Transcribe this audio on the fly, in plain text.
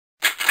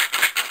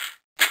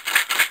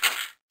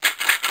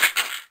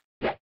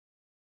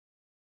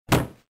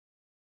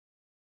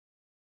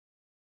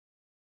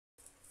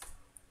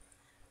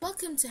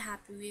welcome to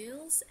Happy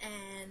Wheels,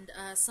 and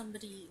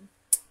somebody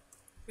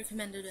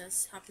recommended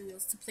us Happy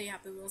Wheels to play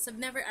Happy Wheels. I've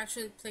never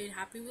actually played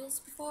Happy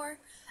Wheels before.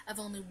 I've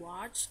only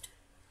watched.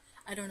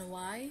 I don't know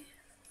why,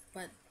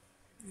 but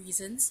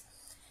reasons.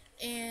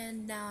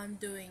 And now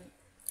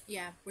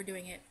we're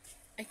doing it.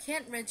 I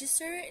can't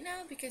register right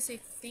now because I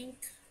think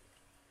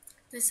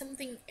there's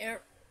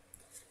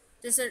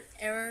there's an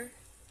error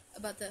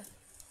about the,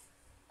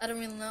 I don't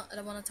really know, I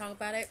don't want to talk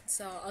about it,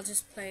 so I'll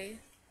just play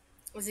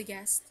as a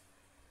guest,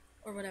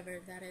 or whatever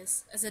that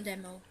is, as a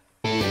demo.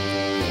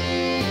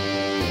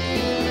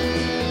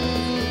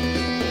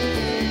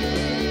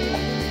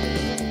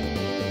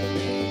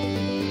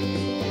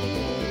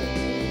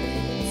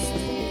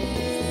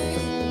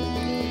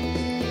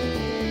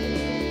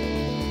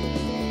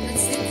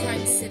 Let's do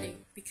Crime City,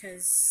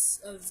 because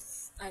of,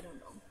 I don't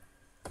know.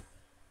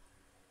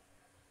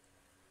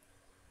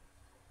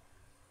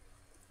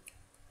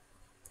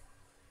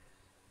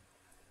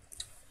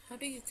 How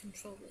do you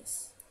control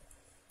this?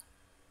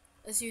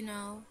 As you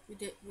know,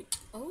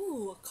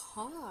 oh, a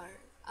car.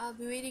 I'll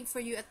be waiting for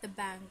you at the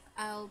bank.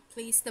 I'll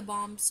place the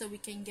bomb so we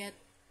can get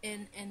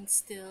in and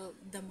steal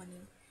the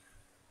money.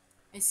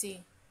 I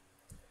see.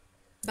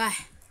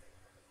 Bye.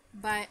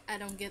 Bye. I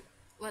don't get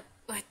what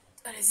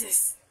is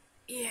this?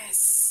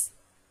 Yes.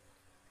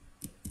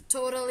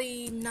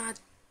 Totally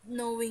not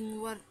knowing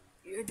what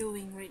you're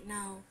doing right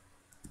now.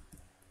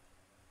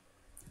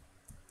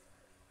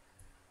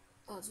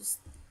 I'll just,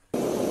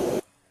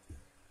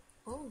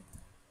 oh.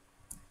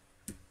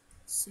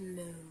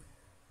 Slow.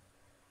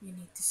 You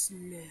need to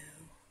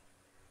slow.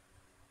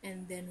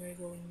 And then we're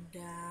going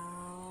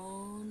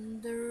down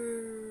the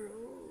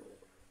road.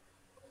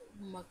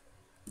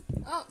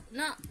 Oh,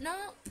 no.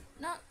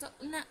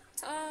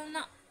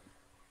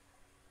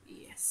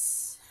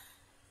 Yes.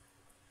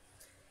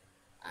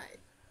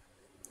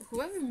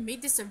 Whoever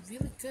made this are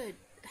really good.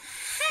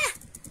 Ha!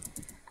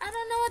 I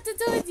don't know what to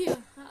do with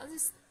you.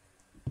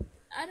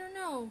 I don't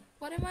know.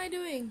 What am I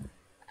doing?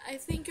 I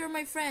think you're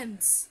my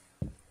friends.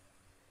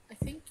 I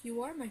think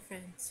you are my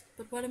friends,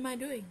 but what am I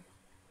doing?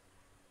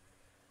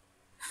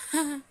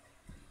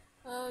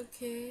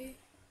 Okay,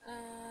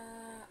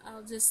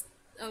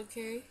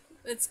 okay,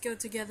 let's go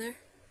together.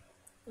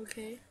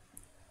 Okay,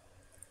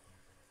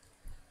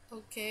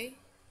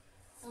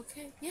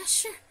 yeah,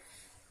 sure.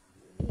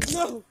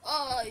 No!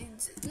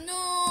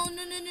 No,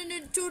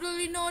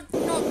 totally not,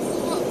 cool.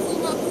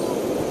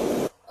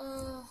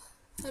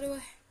 How do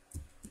I?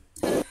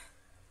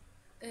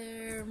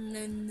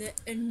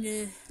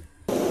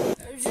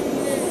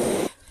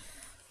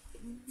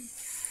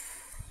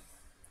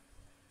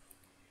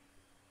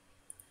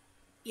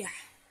 Yeah.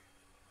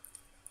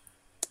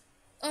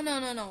 Oh,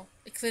 no.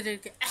 I cleared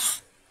it again.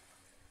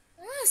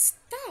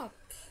 Stop.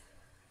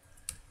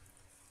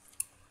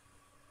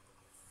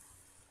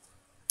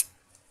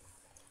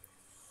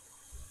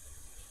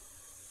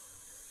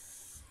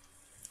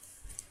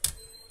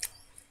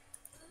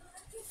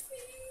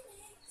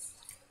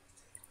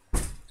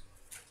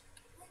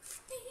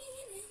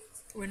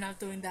 We're not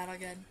doing that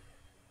again.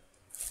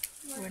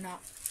 What? We're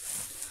not.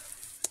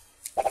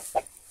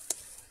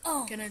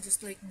 Oh. Can I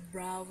just like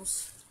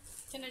browse?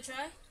 Can I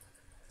try?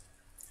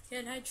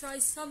 Can I try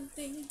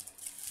something?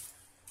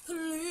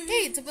 Please?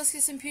 Hey, it's a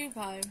Buskus and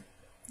PewDiePie.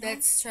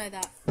 Let's try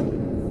that.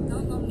 No,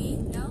 not me.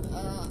 No.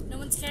 No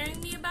one's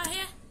carrying me about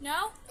here.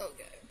 No.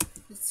 Okay.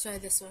 Let's try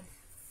this one.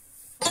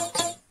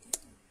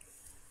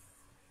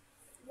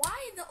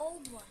 Why the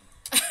old one?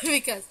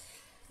 Because,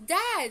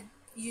 Dad,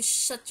 you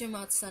shut your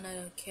mouth, son. I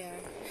don't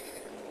care.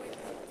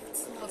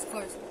 Of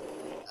course.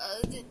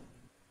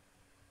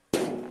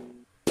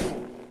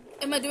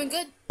 Am I doing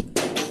good?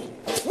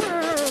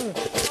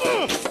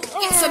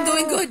 Yes, I'm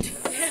doing good.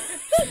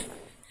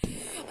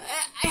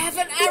 I have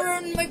an arrow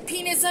in my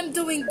penis. I'm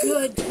doing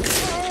good.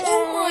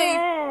 Oh my!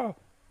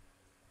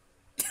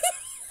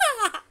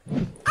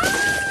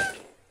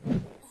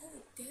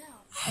 Oh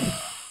damn!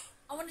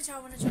 I wanna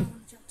try.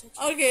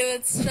 Okay,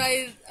 let's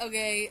try.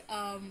 Okay,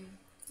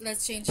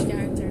 let's change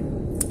character.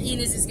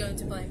 Enos is going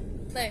to play.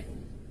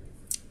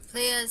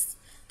 Play as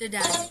the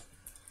dad.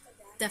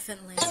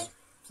 Definitely.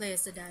 Play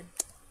as the dad.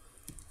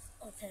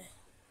 Okay.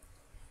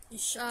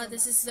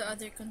 This is the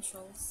other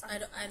controls. I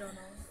don't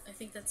know. I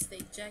think that's the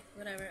eject,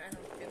 whatever. I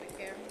don't really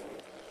care.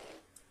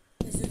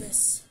 Let's do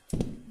this.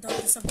 Don't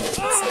do something.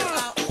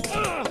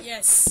 Oh,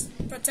 yes.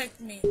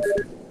 Protect me.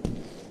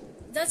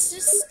 That's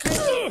just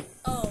kind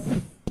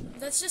of.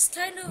 That's just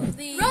kind of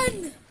the.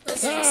 Run!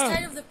 That's just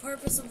kind of the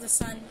purpose of the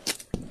sun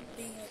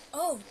being like.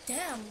 Oh,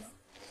 damn.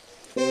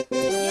 Yes.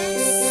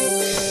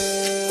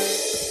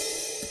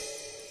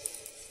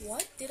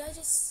 What? Did I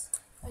just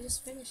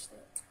finished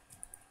it.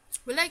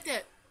 We liked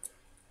it.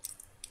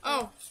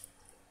 Oh.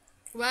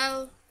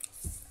 Well.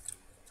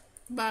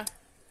 Bye.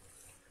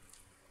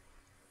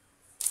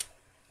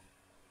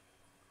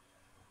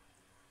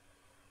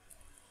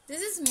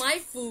 This is my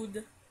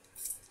food.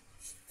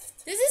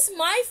 This is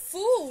my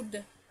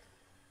food.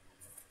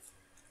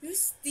 You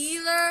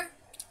stealer.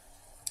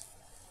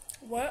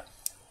 What?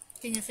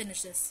 Can you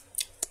finish this?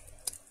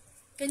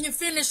 Can you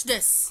finish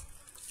this?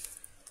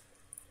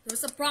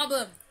 What's the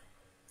problem?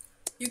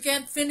 You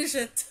can't finish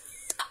it.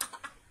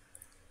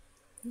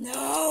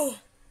 No!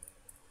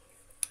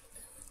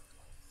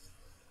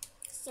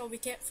 So we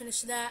can't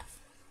finish that.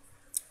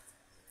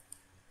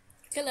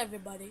 Kill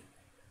everybody.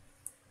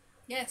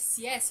 Yes,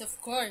 yes,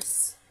 of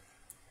course.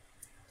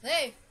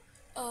 Play.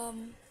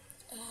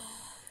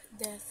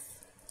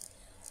 Death.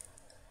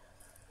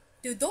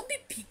 Dude, don't be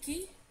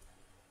picky.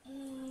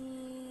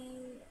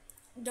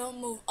 Don't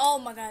move. Oh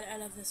my god, I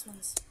love this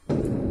ones.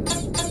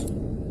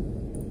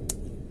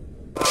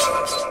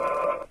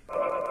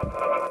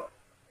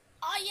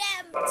 Oh yeah,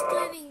 I'm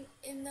splitting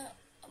in the.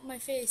 My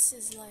face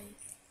is like.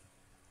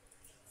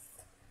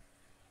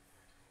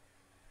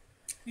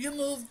 You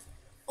moved.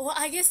 Well,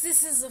 I guess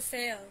this is a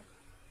fail.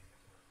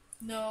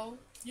 No,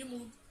 you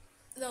moved.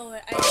 No,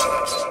 wait,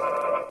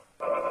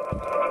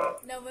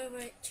 no,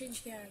 wait,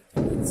 change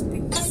character. Let's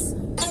pick this.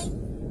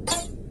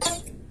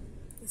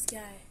 This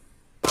guy.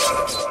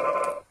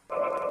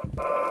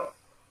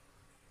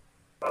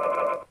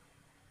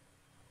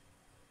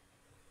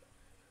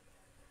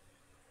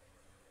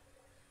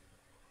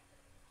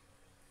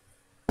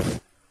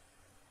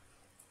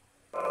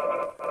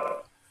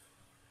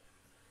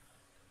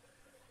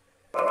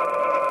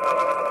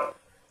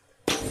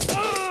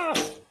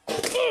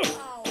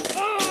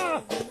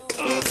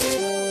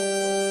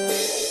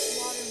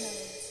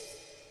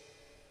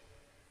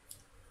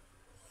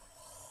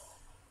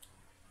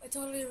 I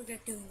totally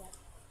regret doing that.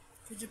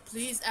 Could you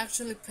please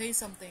actually play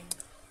something?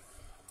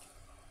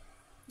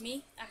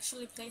 Me?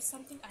 Actually play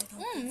something? I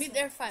don't think Mid so.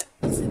 air fight.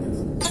 Let's see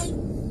this.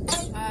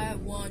 I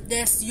want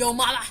this, yo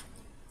mala.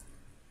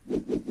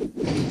 Wait, you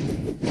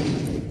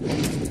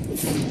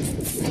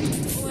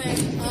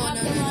have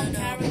the wrong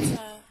character.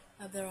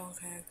 I have the wrong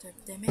character.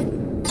 Damn it.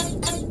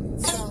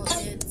 So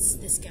it's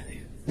this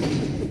guy.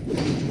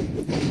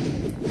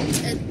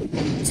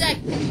 Check.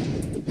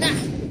 Nah.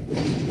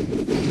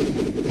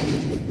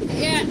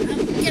 Yeah,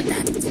 get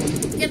that.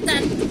 Get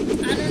that.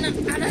 I don't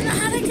know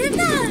how to get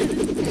that.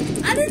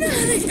 I don't know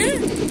how to get it.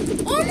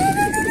 Oh no.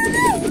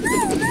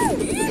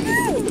 You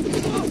no.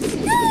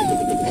 No,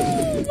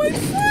 my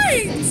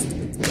fight.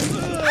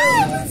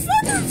 Oh, my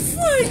fucking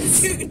fight.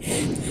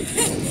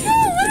 No,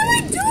 what am I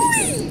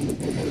doing?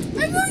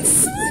 I'm like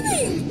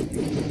swimming.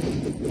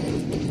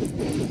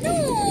 No.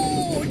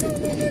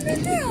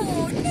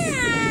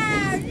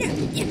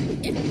 Yeah,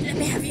 let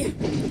me have you.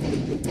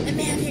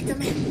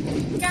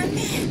 Come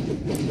here.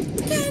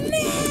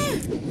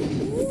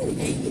 Ooh,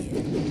 hey.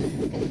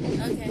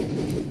 Okay.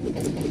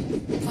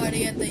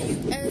 Party at the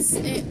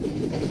USA.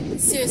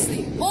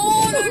 Seriously.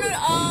 Oh, no.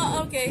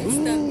 Okay,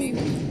 stop me.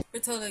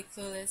 We're totally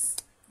clueless.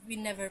 We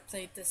never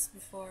played this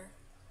before.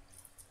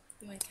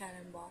 We went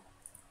cannonball.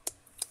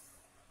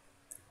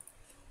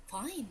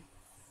 Fine.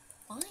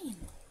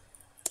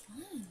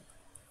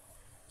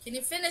 Can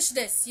you finish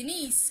this,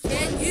 Eunice?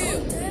 Can you?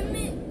 Oh, damn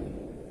it.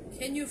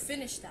 Can you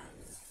finish that?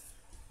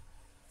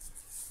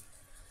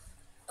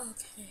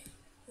 Okay.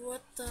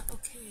 What the?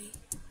 Okay.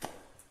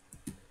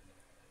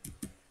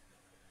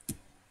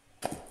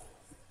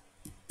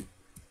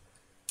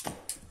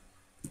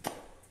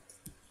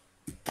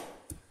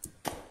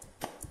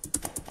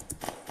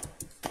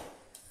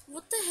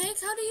 What the heck?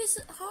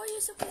 How are you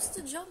supposed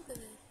to jump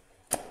in it?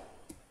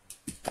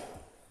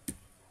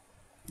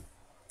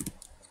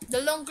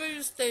 The longer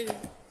you stay,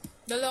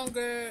 the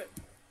longer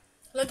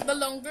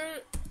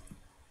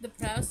the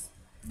press,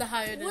 the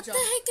higher the What jump.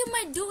 the heck am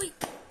I doing?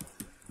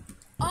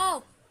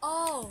 Oh.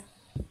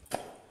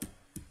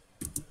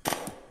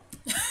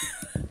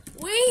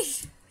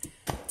 Wait.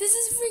 This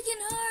is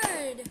freaking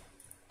hard.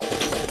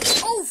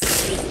 Oh,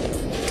 freak.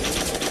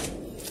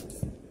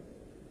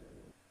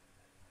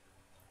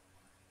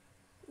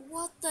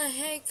 What the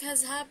heck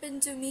has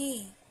happened to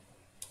me?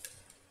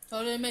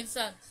 Totally makes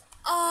sense.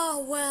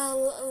 Oh,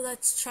 well,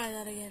 let's try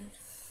that again.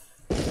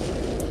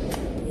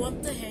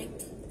 What the heck?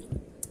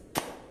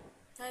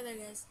 Hi there,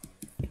 guys.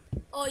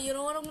 Oh, you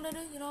know what I'm gonna do?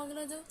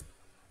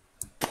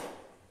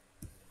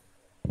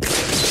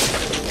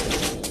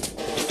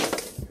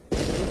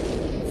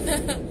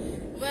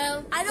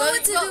 Well, I know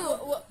what to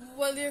do.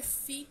 Well, your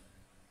feet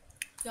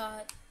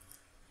got,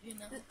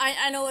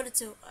 I know what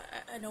to do.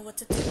 I know what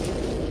to do.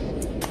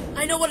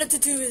 I know what a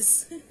tattoo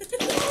is.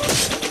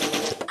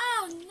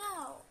 Oh,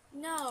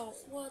 no.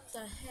 What the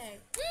heck?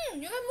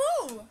 You can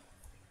move.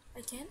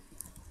 I can?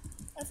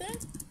 I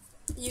think.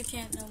 You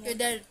can't, no more. You're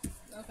dead.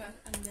 Okay.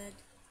 I'm dead.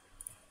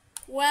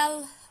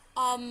 Well,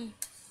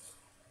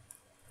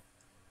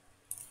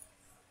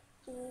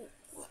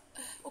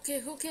 okay,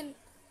 how can,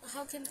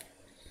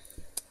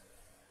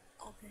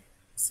 okay,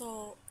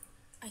 so,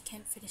 I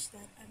can't finish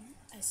that,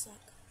 I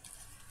suck.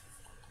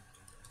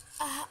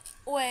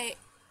 Wait,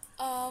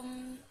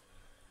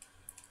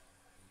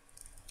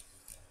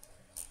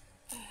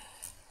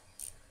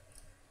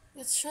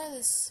 let's try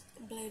this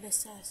Blade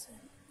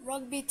Assassin.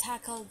 Rugby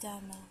Tackle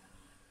Demo.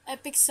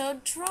 Epic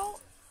Sword Throw?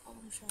 I'm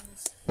gonna try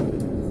this.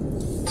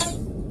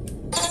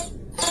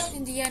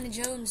 Indiana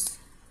Jones.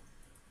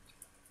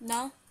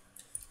 No?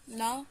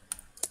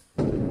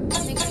 I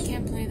think I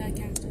can't play that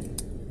character.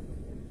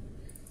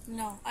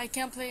 No, I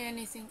can't play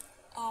anything.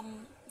 How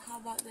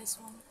about this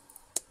one?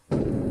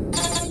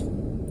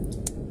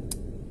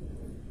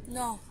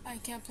 No, I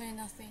can't play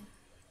nothing.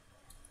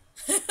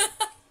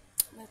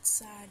 That's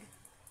sad.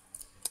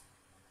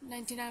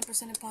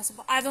 99%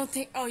 impossible. I don't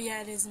think. Oh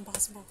yeah, it is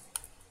impossible.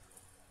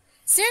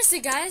 Seriously,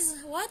 guys,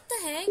 what the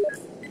heck?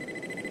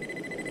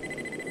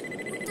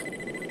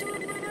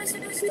 What am I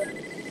supposed to do?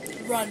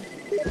 Run.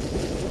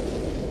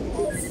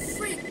 Oh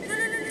freak!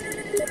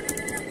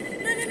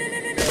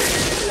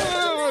 No!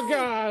 Oh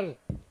God!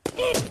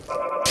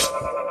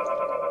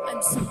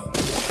 I'm sorry.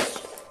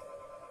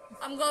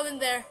 I'm going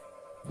there.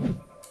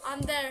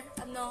 I'm there.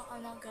 I'm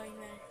not going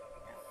there.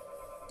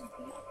 No.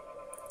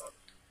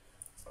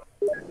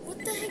 What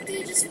the heck do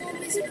you just want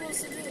me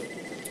supposed to do?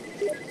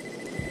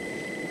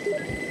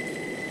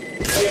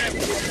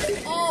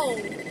 Oh!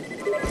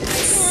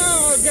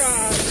 Oh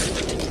God!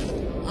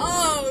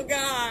 Oh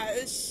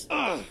gosh!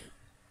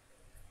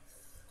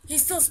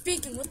 He's still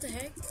speaking, what the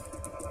heck?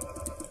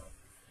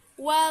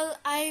 Well,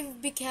 I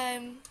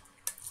became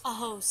a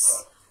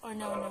host. Or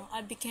no,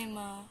 I became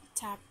a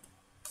tap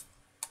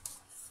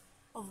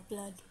of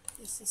blood.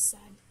 This is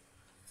sad.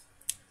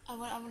 I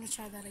want to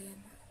try that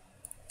again.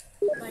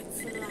 Like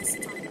for the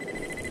last time.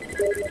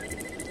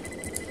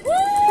 Woo!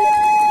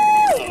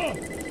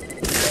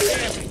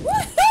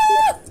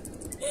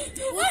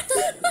 What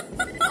the?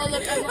 Oh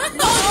look, I'm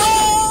no!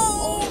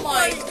 Oh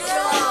my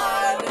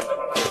god!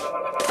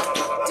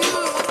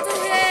 Dude, what the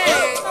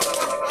heck?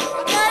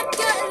 That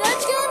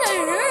kinda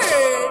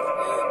hurt!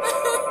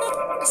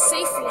 A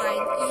safe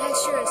line. Yeah,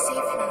 sure, a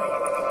safe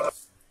line.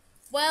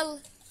 Well,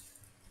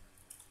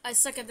 I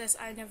suck at this.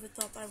 I never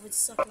thought I would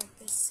suck like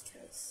this,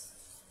 cause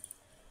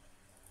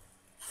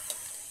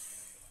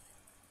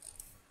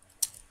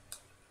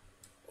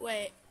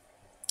wait.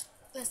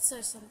 Let's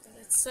search something.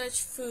 Let's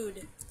search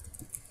food.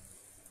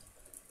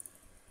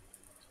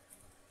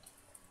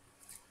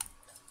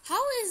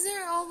 How is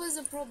there always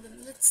a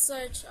problem? Let's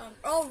search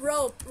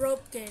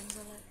rope games.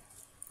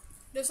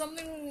 There's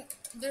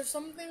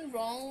something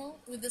wrong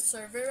with the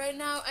server right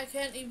now. I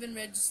can't even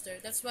register.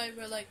 That's why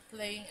we're like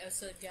playing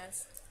as a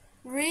guest.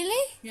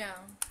 Really?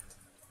 Yeah.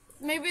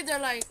 Maybe they're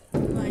like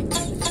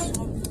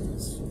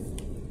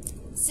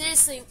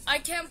seriously, I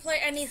can't play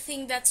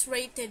anything that's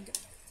rated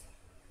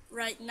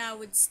right now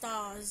with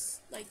stars.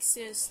 Like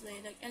seriously,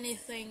 like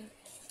anything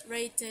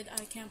rated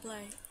I can't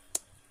play.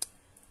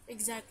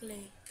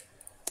 Exactly.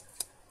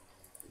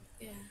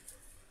 Yeah.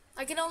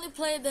 I can only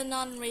play the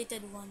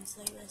non-rated ones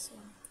like this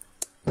one.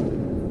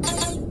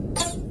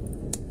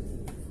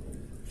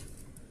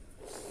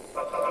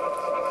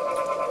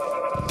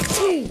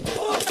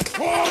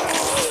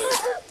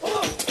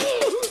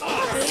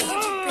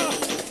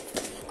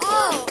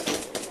 Oh!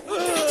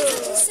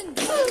 Just in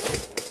come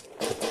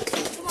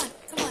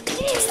on.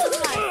 You're still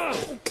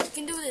alive. You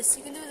can do this.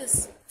 You can do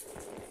this.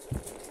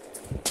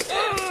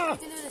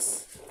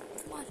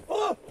 Come on.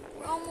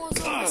 We're almost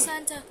over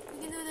Santa.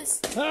 You can do this.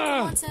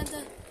 Come on,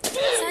 Santa.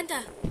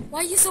 Santa, why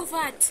are you so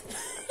fat?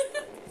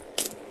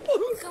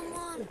 Come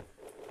on,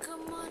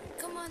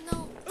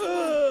 no.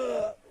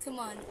 Come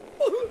on.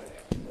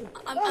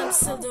 I'm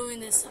still doing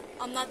this.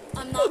 I'm not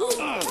old.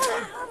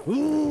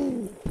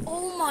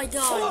 Oh my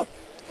god.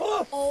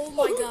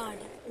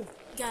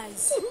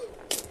 Guys.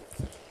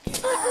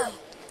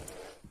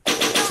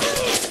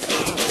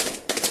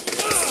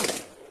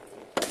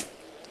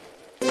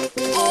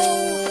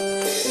 Oh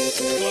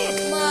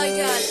my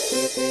god.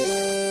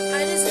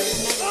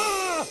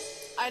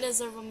 I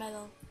deserve a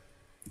medal.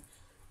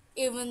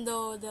 Even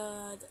though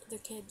the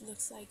kid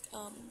looks like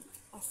a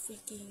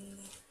freaking,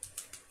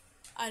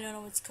 I don't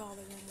know what it's called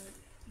again, but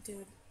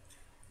dude,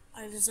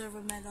 I deserve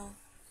a medal.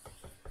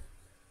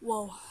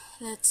 Whoa,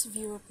 let's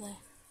view replay.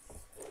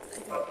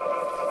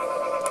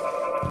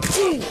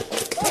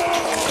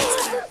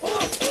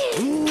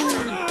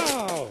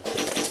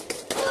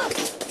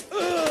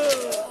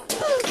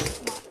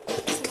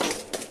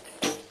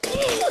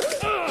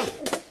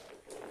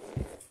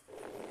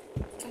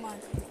 Come on.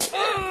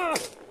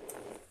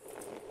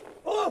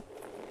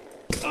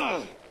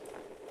 Oh,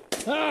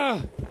 no.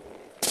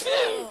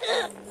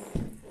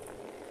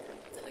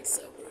 That looks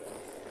so brutal.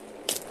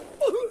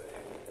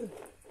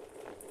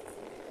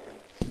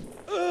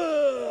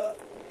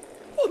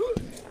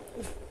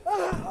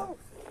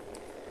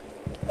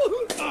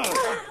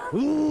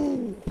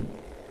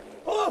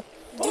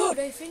 Dude,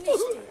 I finished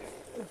it.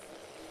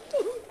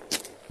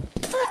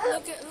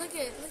 Look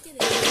at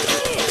it.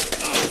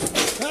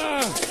 I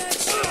got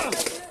shot.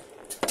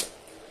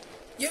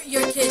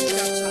 Your kid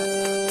got shot.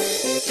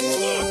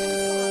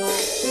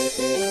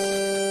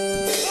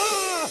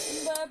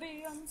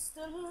 Baby, I'm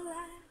still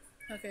alive.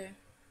 Okay.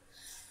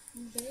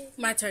 Baby.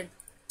 My turn.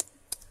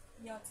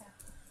 Your turn.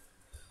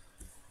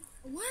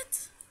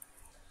 What?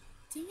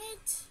 Damn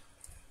it.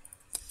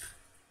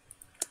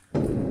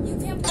 You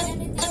can't play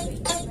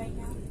anything right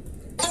now.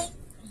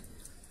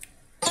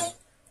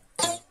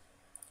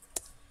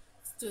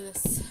 Let's do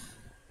this.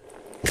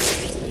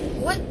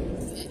 What?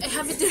 I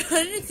haven't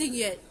done anything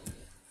yet.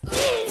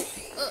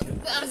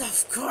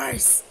 Of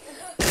course.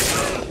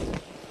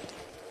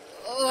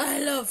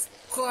 Well, of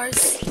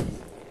course.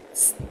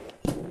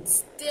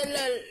 Still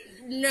a...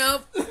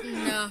 Nope.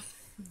 No.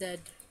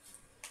 Dead.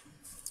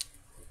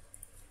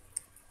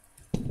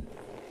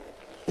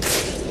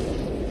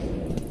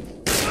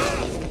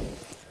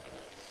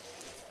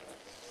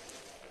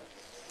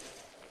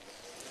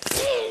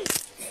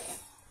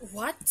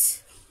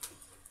 What?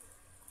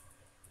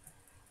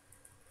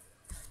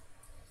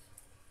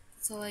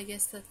 So I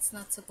guess that's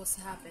not supposed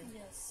to happen.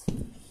 Yes.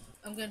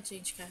 I'm gonna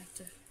change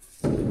character.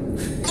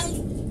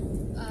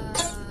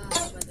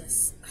 How about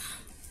this?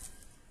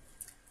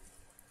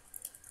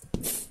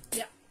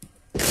 Yeah.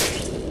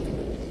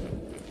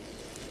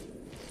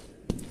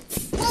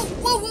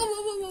 Whoa, whoa,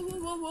 whoa, whoa, whoa,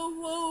 whoa, whoa, whoa,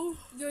 whoa.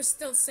 You're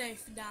still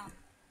safe down.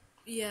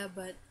 Yeah,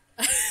 but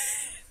not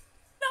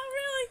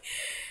really.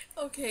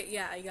 Okay,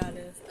 yeah, I got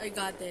it. I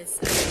got this.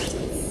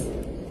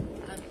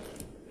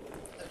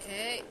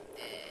 Okay,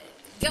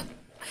 go.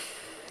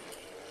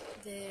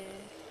 There,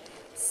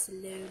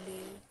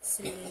 slowly.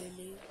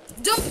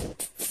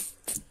 Jump.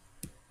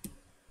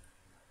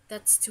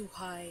 That's too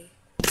high.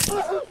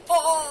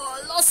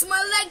 Oh, lost my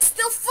leg.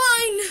 Still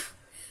fine.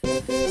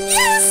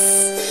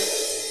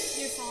 Yes.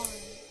 You're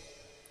falling.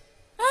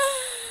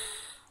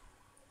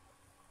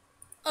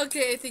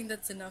 Okay, I think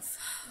that's enough.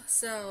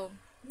 So,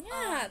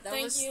 yeah, that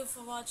Thank was... you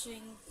for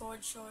watching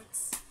Board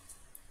Shorts.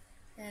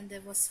 And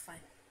it was fun.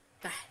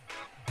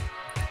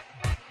 Bye.